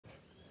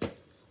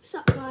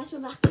What's up guys, we're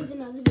back with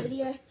another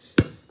video.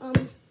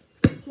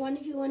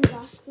 1v1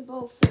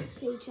 basketball for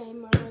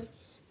CJMorrow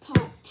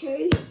part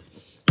 2.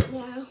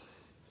 Now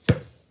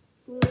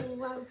we'll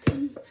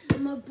welcome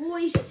my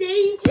boy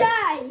CJ.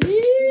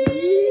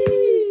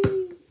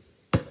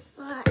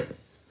 Alright,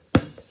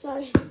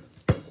 so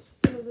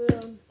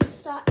we'll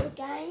start the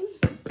game.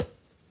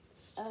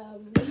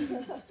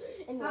 Anyway,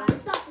 Alright,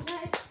 start the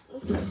game.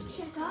 Let's just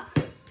check up.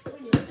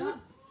 We just start.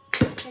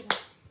 Check up.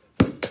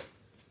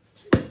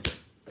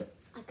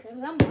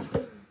 Caramba.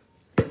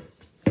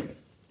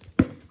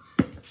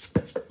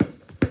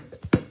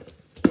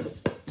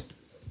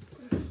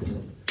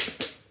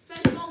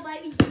 First goal,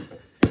 baby.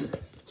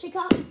 Check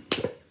up.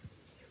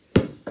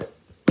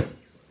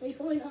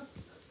 3-pointer.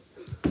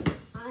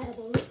 I have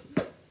ball.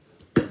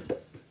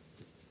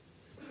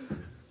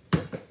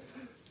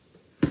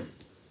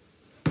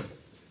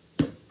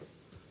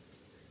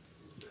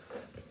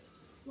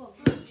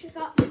 Check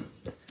up.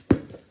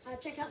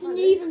 Check up. Can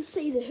you even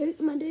see the hoop,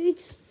 my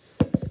dudes?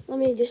 Let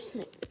me just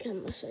make the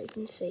camera so you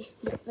can see.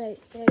 Yep, there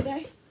we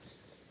go.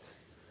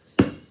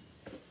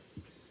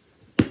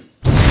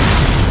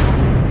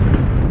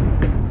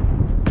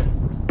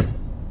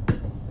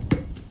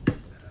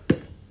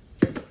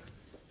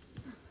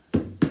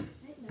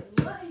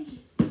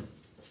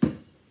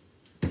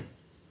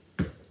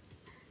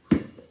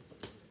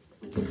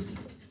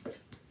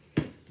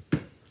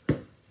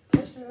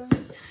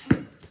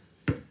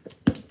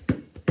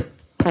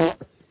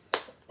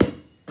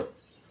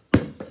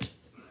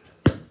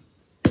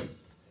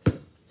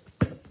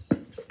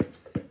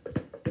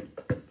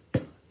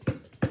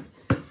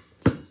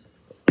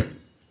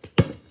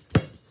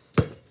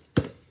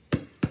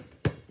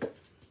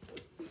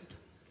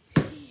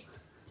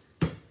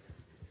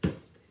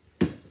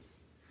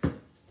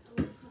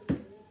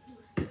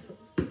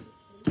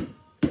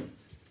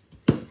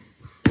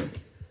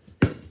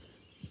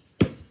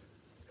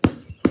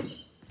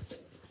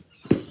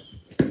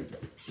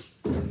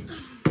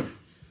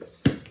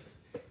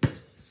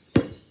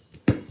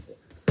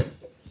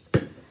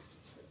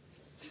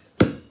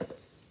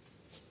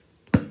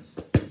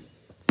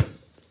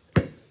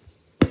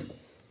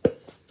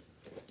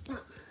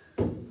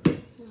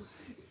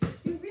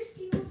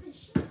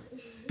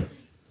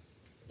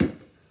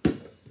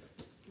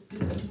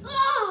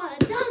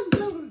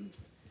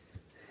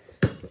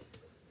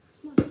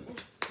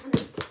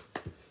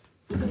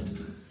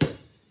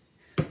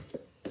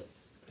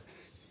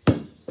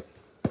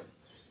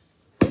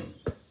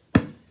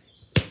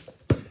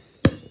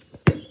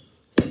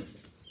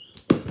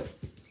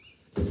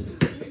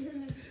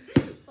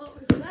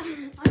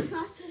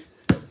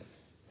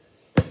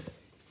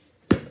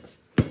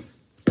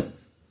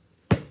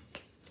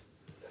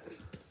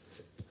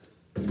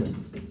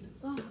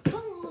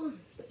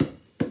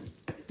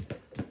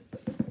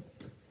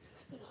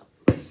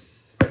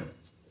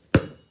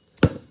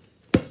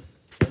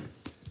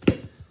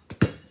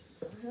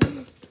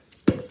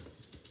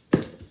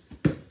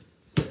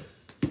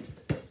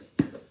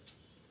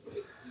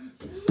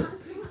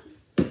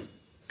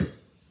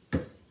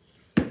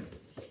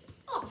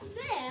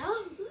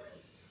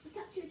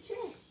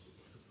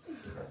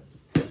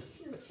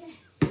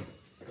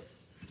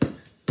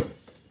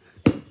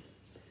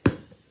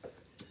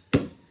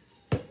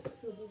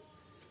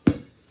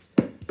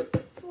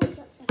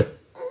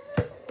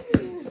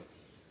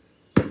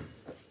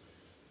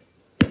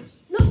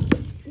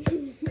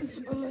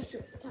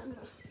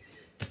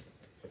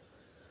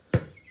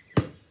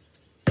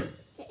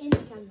 Get in the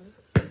camera.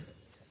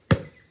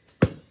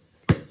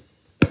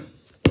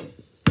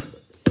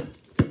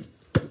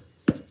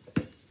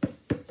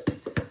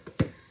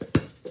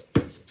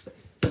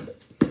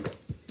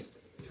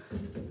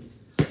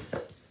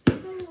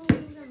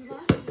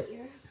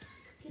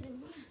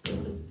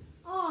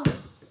 Oh.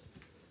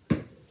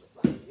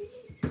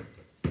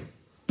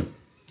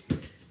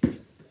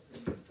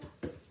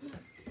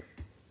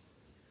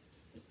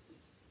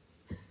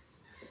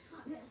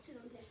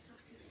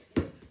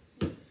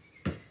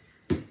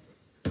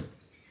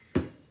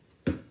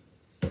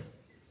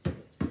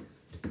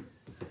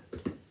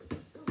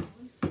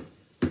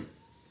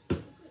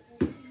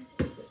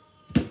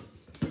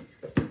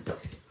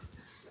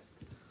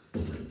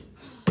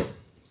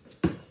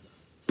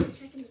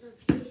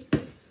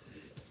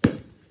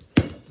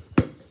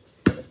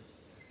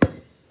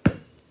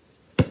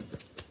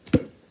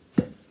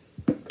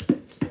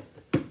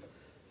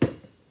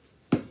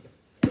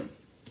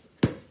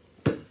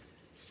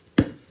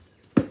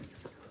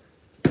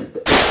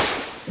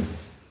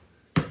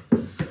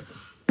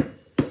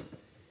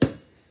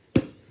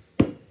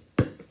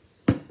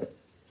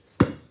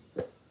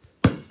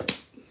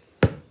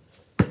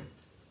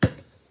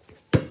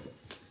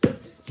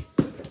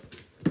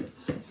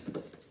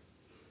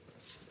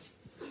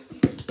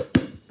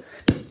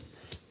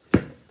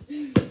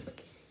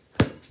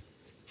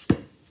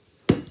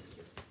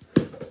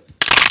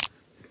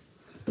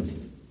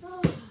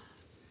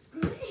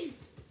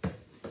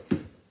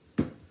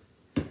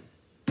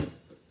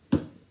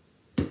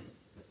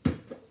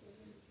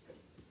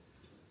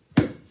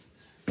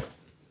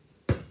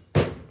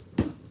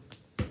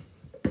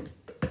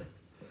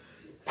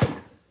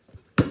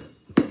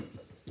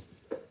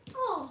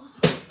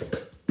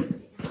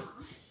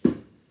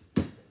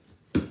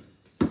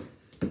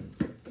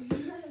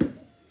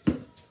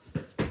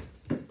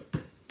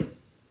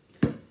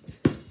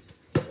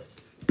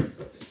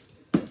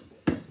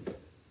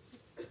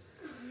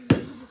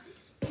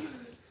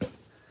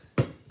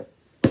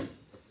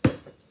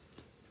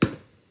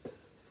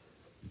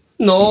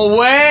 No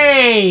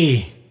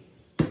way!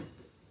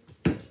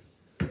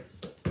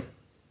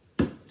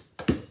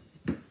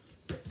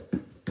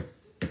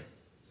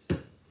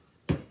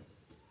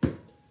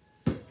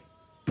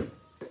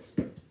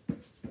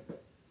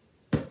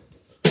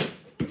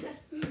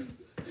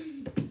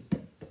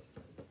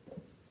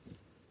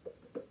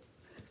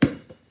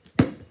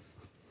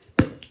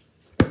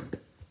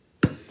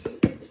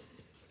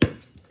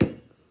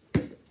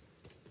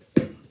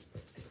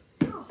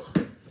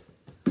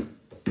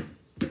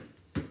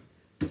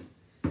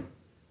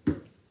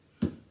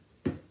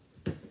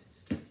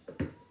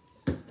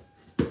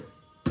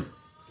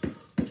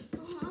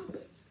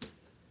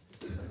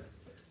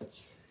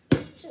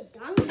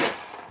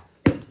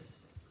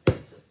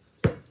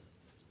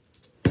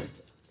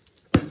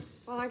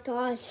 Alright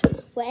guys,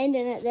 we're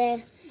ending it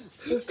there.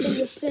 We'll see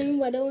you soon.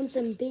 We're doing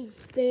some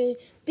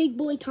big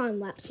boy time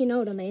lapse, you know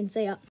what I mean.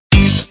 See ya.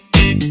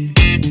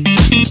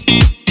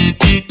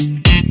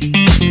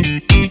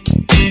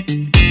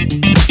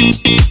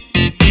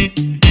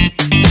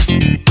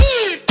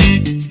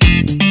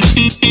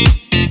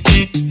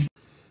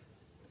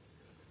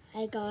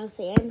 Hey guys,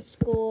 the end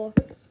score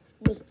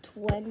was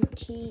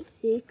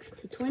 26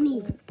 to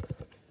 20.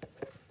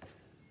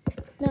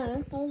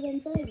 No, I was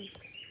on 30.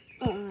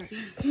 Alright.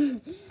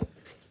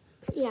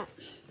 Yeah,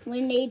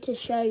 we need to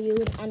show you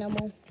an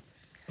animal.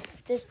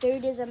 This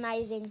dude is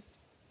amazing.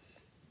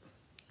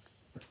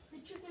 The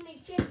chicken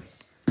and chicks.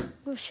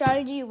 We've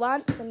showed you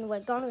once and we're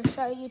going to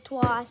show you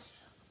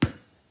twice.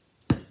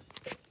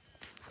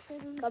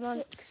 Come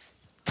on.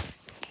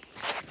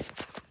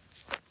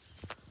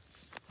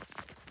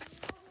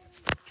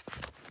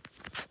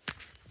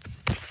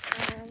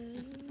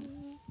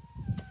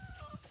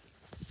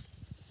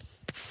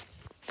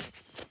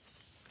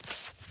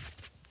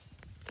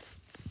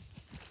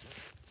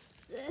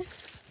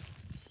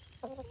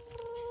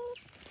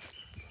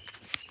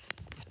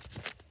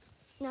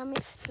 Now,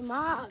 Mr.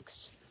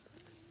 Marks.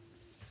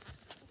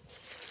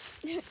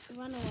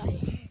 Run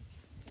away.